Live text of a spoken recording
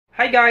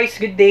Hi guys,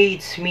 good day.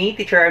 It's me,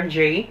 Teacher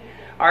MJ.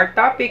 Our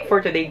topic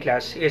for today's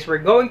class is we're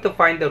going to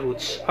find the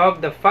roots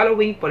of the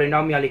following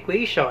polynomial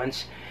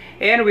equations,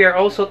 and we are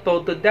also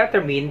told to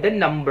determine the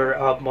number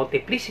of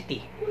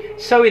multiplicity.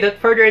 So without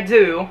further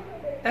ado,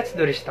 let's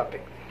do this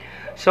topic.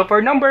 So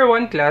for number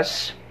 1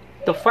 class,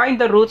 to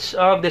find the roots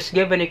of this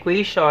given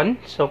equation,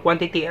 so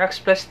quantity x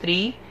plus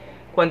 3,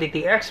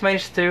 quantity x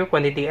minus 2,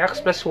 quantity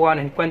x plus 1,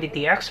 and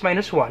quantity x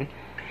minus 1,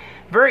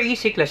 very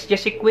easy class.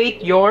 Just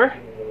equate your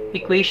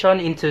equation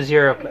into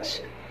 0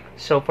 plus.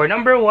 So for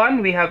number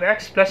 1, we have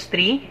x plus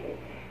 3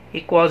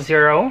 equals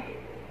 0,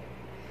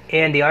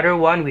 and the other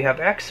one we have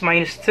x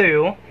minus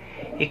 2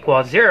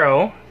 equals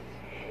 0,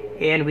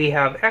 and we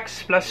have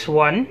x plus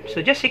 1.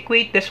 So just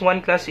equate this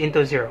one class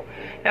into 0.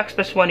 X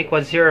plus 1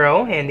 equals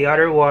 0, and the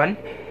other one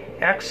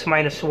x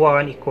minus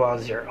 1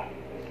 equals 0.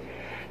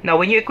 Now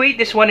when you equate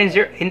this one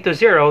into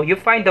 0, you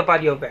find the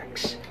value of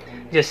x.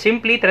 Just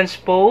simply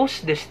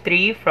transpose this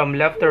 3 from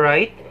left to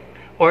right,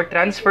 or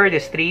transfer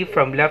this 3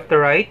 from left to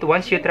right.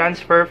 Once you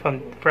transfer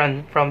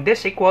from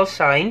this equal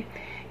sign,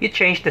 you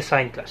change the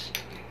sign class.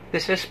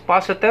 This is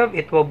positive,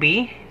 it will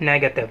be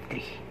negative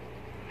 3.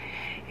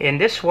 In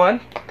this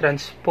one,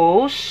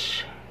 transfer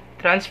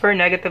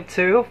negative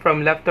 2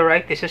 from left to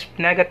right. This is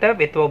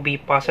negative, it will be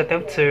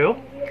positive 2.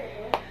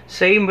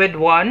 Same with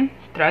 1,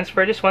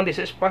 transfer this one. This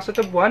is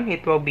positive 1,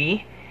 it will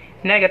be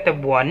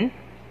negative 1.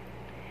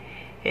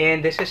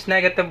 And this is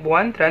negative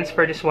 1,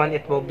 transfer this one,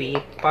 it will be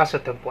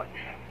positive 1.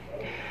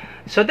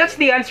 So that's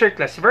the answer,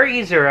 class. Very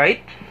easy,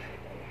 right?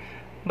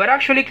 But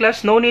actually,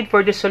 class, no need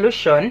for the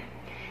solution.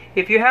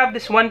 If you have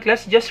this one,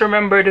 class, just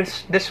remember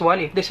this one.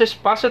 If this is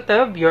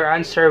positive, your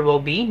answer will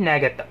be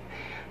negative.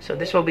 So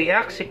this will be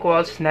x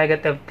equals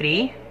negative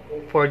 3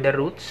 for the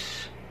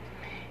roots.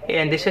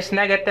 And this is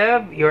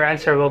negative, your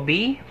answer will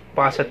be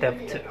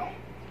positive 2.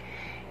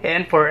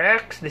 And for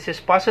x, this is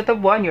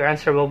positive 1, your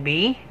answer will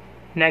be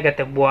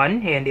negative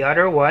 1. And the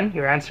other one,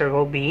 your answer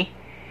will be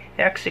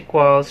x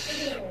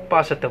equals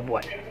positive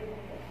 1.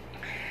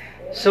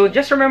 So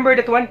just remember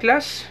that one,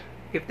 class.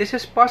 If this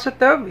is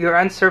positive, your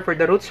answer for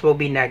the roots will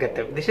be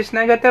negative. This is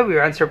negative,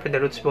 your answer for the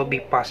roots will be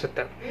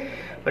positive.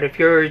 But if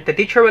the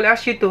teacher will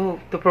ask you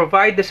to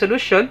provide the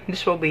solution,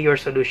 this will be your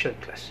solution,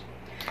 class.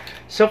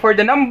 So for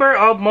the number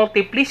of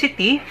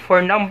multiplicity,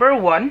 for number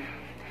 1,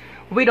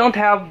 we don't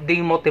have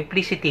the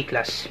multiplicity,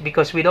 class,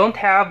 because we don't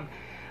have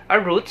a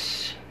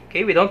roots.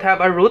 Okay, we don't have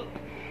a root.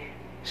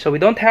 So we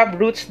don't have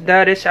roots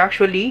that is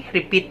actually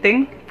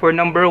repeating for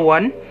number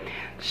 1.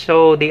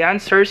 So the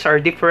answers are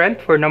different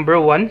for number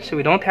 1. So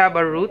we don't have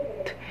a root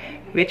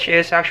which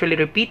is actually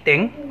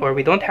repeating, or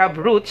we don't have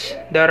roots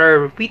that are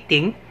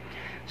repeating.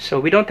 So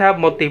we don't have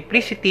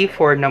multiplicity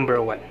for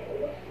number 1.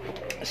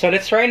 So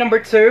let's try number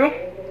 2.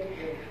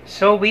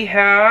 So we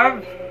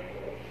have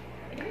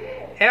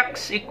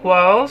x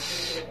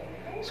equals,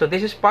 so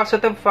this is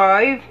positive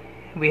 5,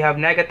 we have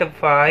negative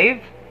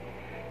 5,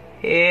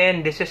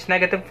 and this is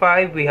negative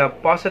 5, we have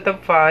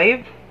positive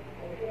 5.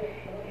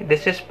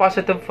 This is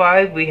positive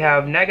 5, we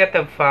have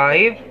negative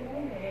 5,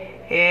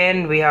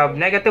 and we have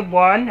negative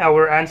 1.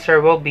 Our answer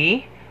will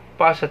be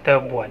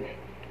positive 1.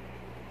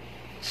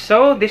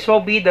 So this will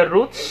be the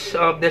roots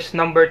of this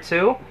number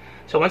 2.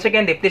 So once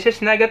again, if this is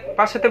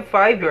positive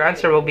 5, your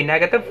answer will be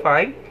negative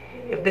 5.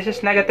 If this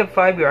is negative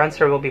 5, your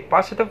answer will be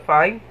positive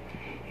 5.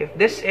 If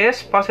this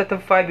is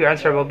positive 5, your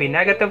answer will be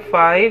negative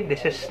 5.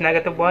 This is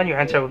negative 1, your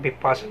answer will be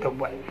positive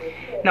 1.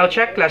 Now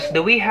check, class,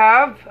 do we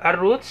have a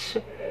roots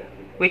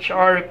which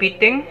are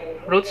repeating?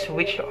 Roots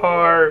which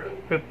are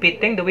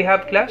repeating. Do we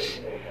have,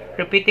 class,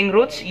 repeating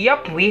roots?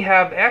 Yep, we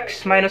have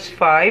x minus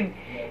 5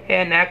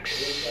 and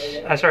x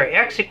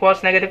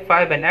equals negative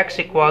 5 and x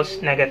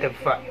equals negative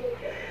 5.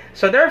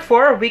 So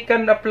therefore, we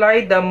can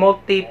apply the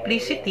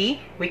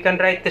multiplicity. We can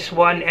write this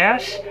one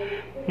as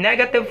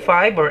negative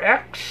 5 or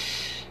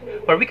x,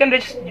 or we can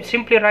just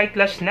simply write,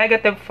 class,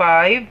 negative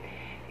 5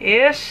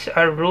 is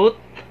a root.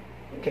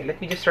 Okay,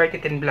 let me just write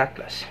it in black,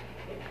 class.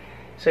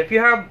 So if you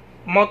have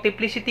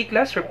multiplicity,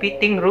 class,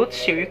 repeating roots,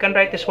 so you can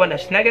write this one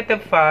as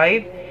negative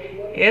 5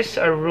 is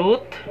a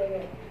root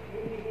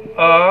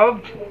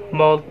of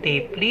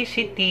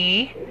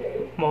multiplicity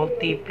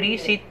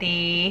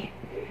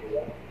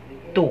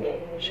 2.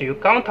 So you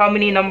count how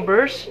many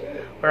numbers,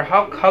 or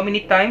how many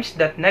times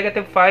that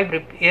negative 5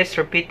 is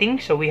repeating.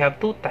 So we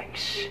have 2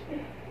 times.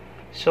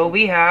 So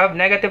we have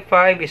negative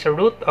 5 is a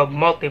root of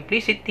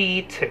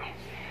multiplicity 2.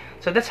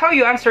 So that's how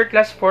you answer,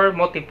 class, for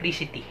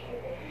multiplicity.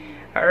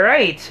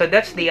 Alright, so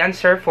that's the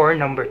answer for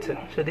number 2.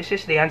 So this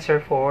is the answer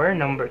for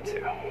number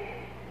 2.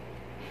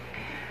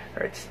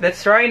 Alright,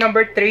 let's try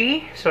number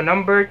 3. So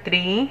number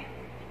 3.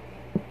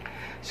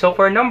 So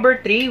for number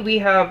 3, we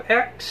have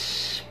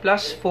x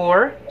plus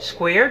 4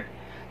 squared.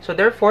 So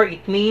therefore,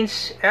 it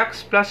means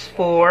x plus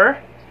 4,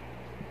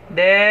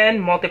 then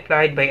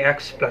multiplied by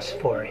x plus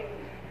 4.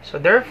 So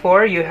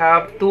therefore, you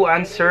have 2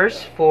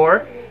 answers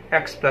for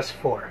x plus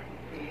 4.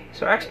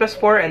 So x plus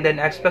 4 and then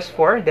x plus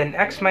 4, then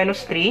x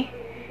minus 3.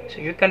 So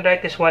you can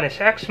write this one as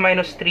x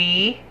minus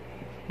 3,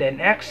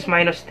 then x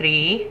minus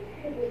 3,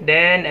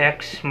 then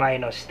x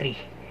minus 3.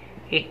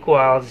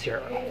 equals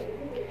 0.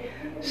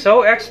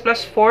 So x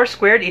plus 4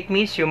 squared, it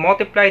means you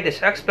multiply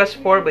this x plus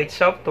 4 by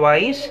itself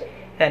twice,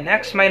 and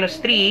x minus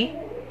 3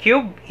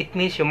 cubed, it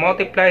means you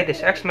multiply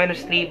this x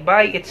minus 3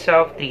 by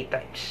itself 3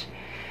 times.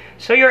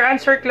 So your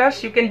answer,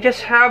 class, you can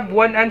just have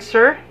one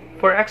answer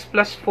for x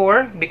plus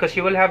 4 because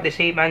you will have the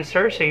same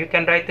answer. So you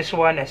can write this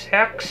one as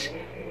x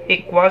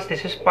equals,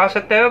 this is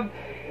positive,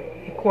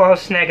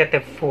 equals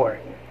negative 4.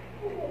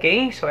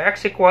 Okay, so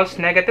x equals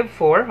negative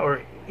 4,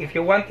 or if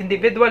you want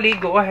individually,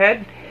 go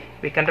ahead.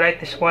 We can write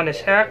this one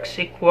as x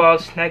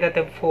equals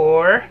negative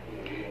 4,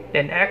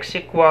 then x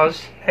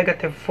equals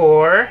negative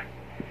 4,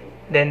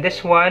 then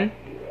this one,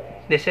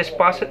 this is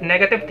positive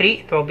negative 3,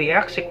 it will be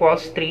x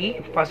equals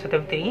 3,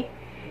 positive 3,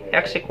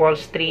 x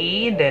equals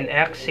 3, then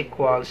x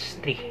equals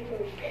 3.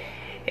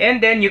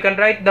 And then you can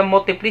write the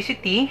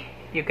multiplicity.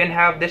 You can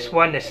have this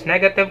one as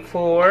negative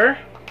 4.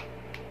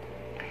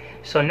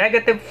 So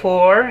negative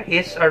 4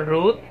 is a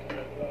root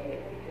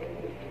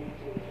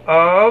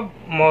of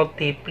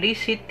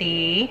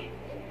multiplicity.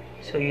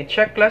 So you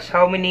check, class,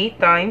 how many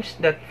times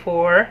that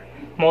 4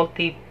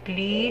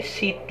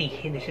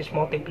 multiplicity. This is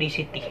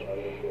multiplicity.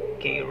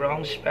 Okay,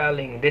 wrong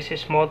spelling. This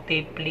is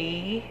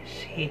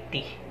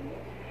multiplicity.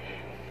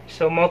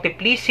 So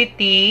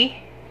multiplicity,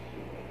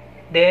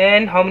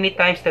 then how many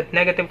times that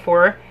negative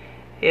 4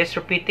 is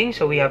repeating?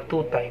 So we have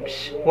 2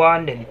 times.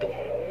 1 then 2.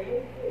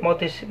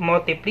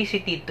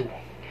 Multiplicity 2.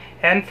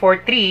 And for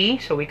 3,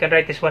 so we can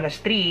write this one as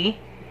 3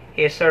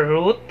 is a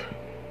root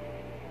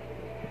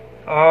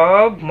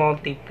of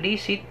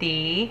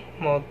multiplicity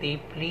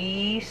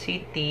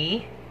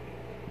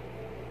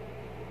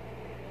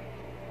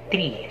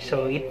 3.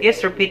 So it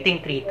is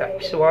repeating 3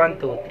 times. 1,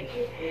 2, 3.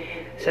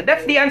 So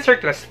that's the answer,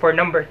 class, for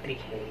number 3.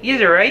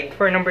 Easy, right?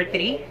 For number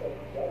 3.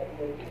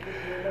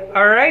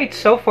 Alright,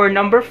 so for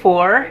number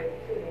 4,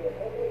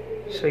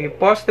 so you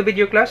pause the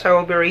video, class. I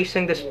will be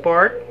erasing this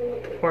part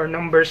for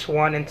numbers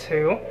 1 and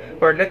 2.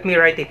 Or let me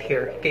write it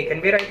here. Okay,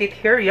 can we write it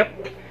here?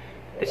 Yep.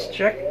 Let's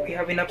check. We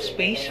have enough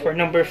space for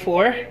number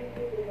 4.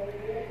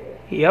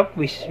 Yep,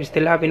 we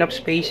still have enough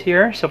space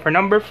here. So for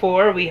number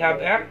 4, we have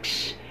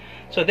x.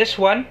 So this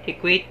one,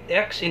 equate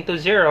x into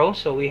 0.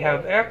 So we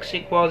have x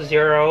equals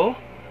 0.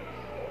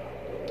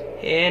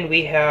 And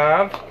we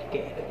have,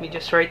 okay, let me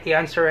just write the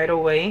answer right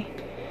away.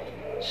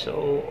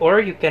 So, or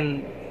you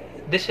can,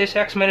 this is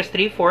x minus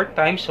 3 4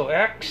 times. So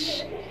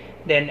x,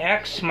 then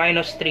x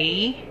minus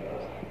 3,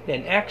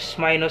 then x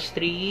minus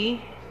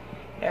 3,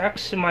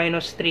 x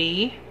minus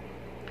 3,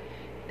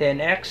 then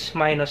x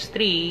minus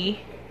 3,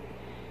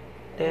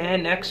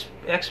 then x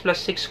plus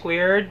 6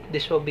 squared.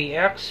 This will be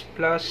x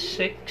plus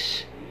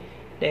 6,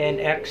 then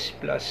x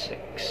plus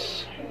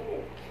 6.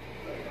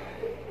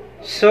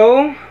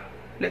 So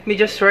let me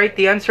just write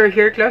the answer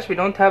here, class. We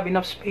don't have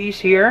enough space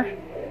here,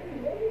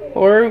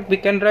 or we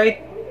can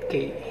write,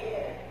 okay,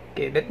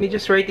 let me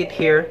just write it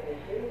here,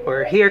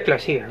 or here,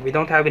 class. Here we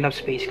don't have enough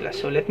space, class,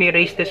 so let me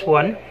erase this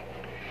one.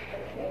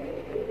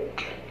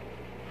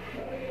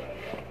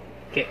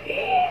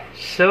 Okay,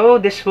 so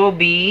this will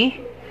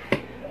be,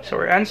 so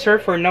our answer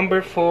for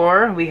number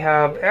 4, we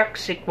have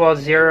x equals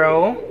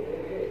 0,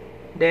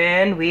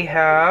 then we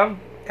have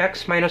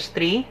x minus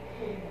 3.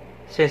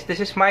 Since this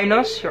is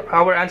minus,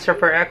 our answer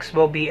for x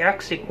will be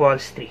x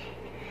equals 3.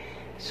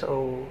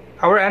 So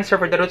our answer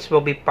for the roots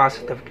will be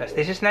positive, class.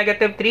 This is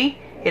negative 3,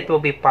 it will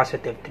be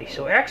positive 3.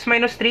 So x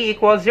minus 3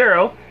 equals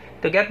 0.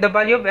 To get the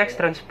value of x,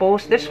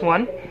 transpose this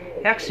one.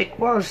 X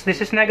equals, this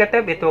is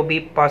negative, it will be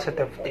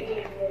positive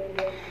 3.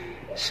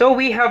 So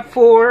we have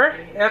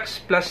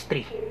 4x plus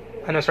 3.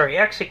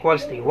 X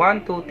equals 3.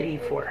 1, 2, 3,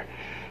 4.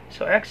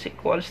 So x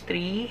equals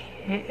 3,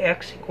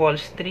 x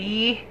equals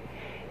 3,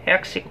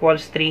 x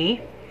equals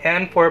 3.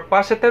 And for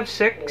positive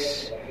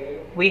 6,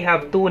 we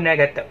have 2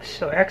 negatives.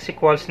 So x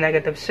equals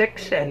negative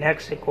 6 and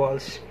x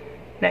equals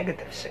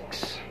negative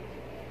 6.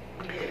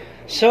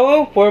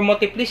 So for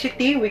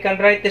multiplicity, we can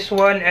write this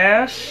one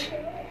as,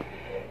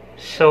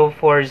 so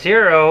for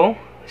 0,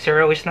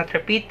 0 is not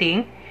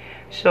repeating.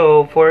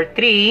 So for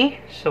 3,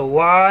 so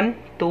 1,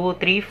 2,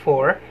 3,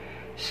 4.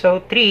 So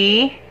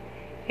 3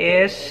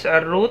 is a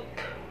root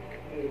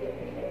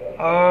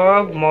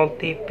of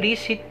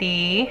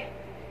multiplicity.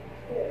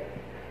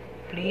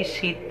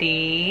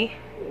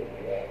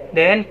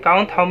 Then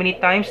count how many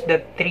times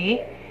that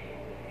 3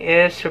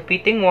 is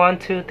repeating. 1,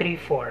 2, 3,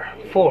 4.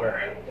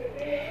 4.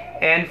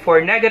 And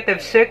for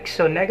negative 6,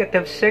 so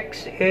negative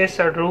 6 is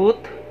a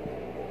root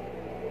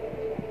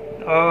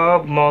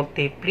of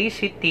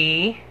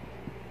multiplicity.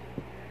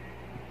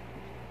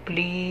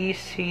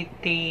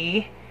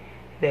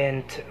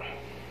 Then 2.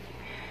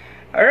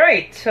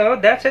 Alright, so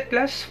that's it,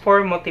 class,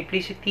 for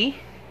multiplicity.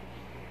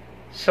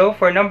 So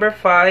for number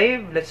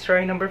 5, let's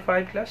try number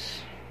 5,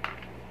 class.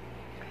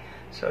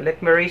 So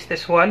let me erase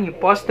this one. You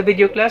pause the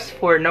video, class,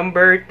 for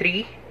number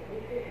 3.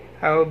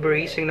 I will be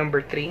erasing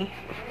number 3.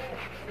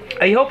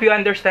 I hope you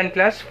understand,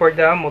 class, for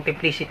the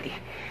multiplicity.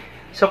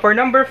 So for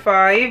number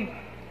 5,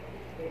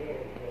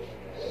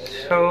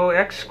 so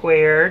x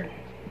squared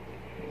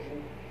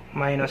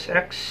minus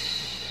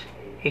x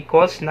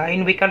equals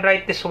 9. We can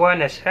write this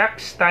one as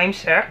x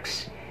times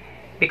x,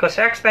 because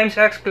x times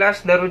x,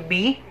 class, that would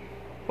be,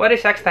 what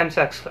is x times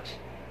x, class?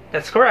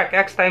 That's correct,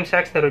 x times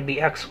x, that would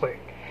be x squared.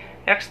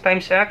 X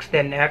times x,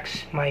 then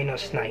x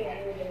minus 9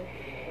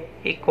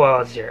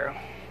 equals 0.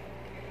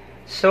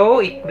 So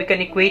we can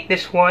equate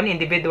this one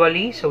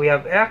individually. So we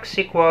have x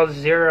equals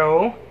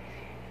 0,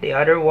 the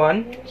other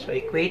one. So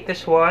equate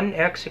this one,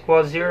 x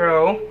equals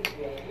 0,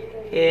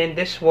 and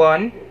this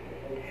one,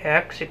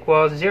 x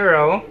equals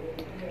 0.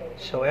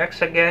 So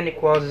x again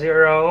equals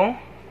 0,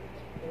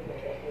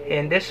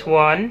 and this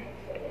one,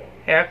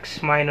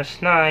 x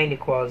minus 9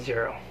 equals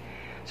 0.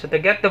 So to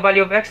get the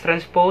value of x,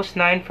 transpose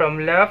 9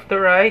 from left to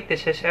right.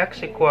 This is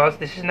x equals,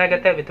 this is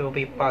negative, it will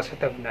be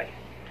positive 9.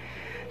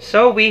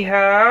 So we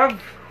have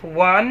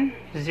 1,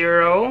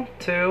 0,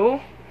 2.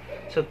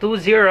 So 2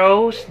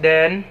 zeros,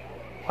 then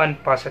 1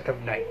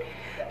 positive 9.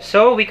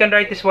 So we can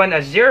write this one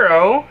as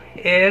 0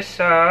 is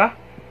a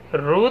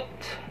root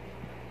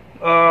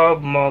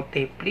of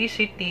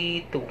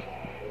multiplicity 2.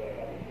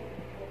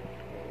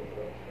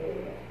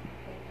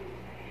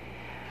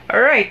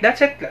 Alright,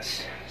 that's it,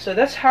 class. So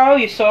that's how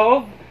you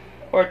solve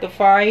or to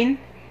find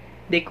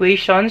the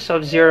equations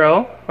of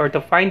 0, or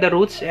to find the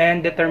roots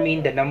and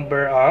determine the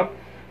number of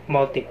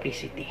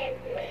multiplicity.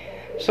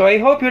 So I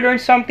hope you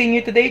learned something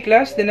new today,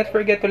 class. Do not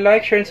forget to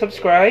like, share, and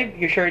subscribe.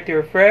 You share it to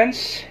your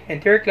friends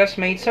and to your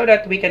classmates so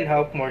that we can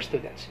help more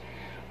students.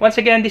 Once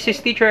again, this is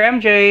Teacher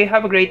MJ.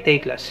 Have a great day,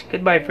 class.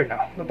 Goodbye for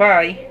now.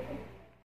 Bye-bye.